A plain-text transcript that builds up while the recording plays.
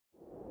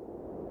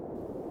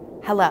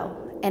Hello,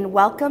 and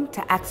welcome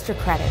to Extra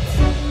Credits.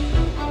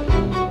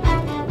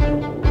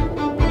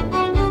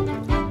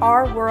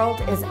 Our world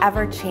is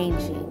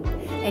ever-changing,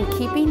 and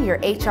keeping your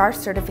HR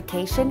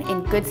certification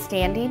in good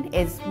standing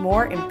is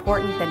more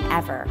important than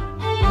ever.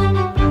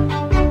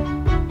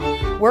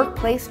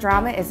 Workplace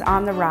drama is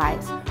on the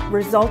rise,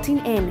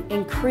 resulting in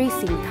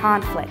increasing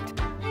conflict.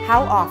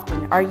 How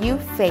often are you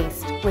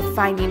faced with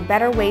finding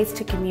better ways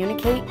to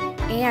communicate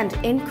and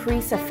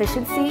increase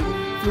efficiency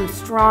through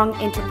strong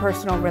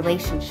interpersonal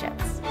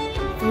relationships?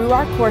 Through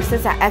our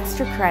courses at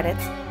Extra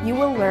Credits, you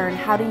will learn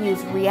how to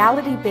use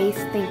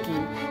reality-based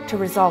thinking to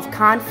resolve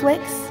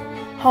conflicts,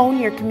 hone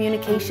your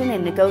communication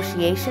and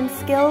negotiation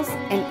skills,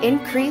 and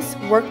increase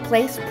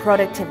workplace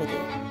productivity.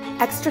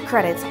 Extra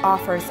Credits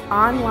offers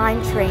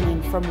online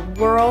training from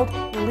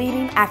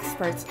world-leading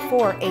experts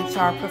for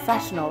HR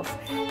professionals,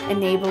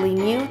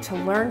 enabling you to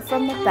learn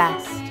from the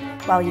best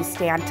while you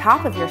stay on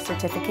top of your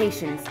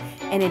certifications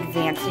and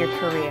advance your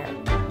career.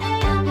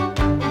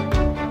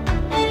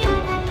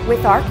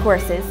 With our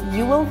courses,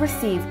 you will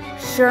receive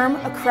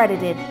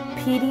SHRM-accredited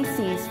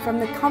PDCs from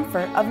the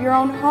comfort of your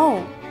own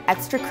home.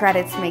 Extra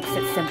Credits makes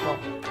it simple.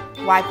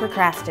 Why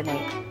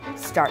procrastinate?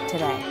 Start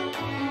today.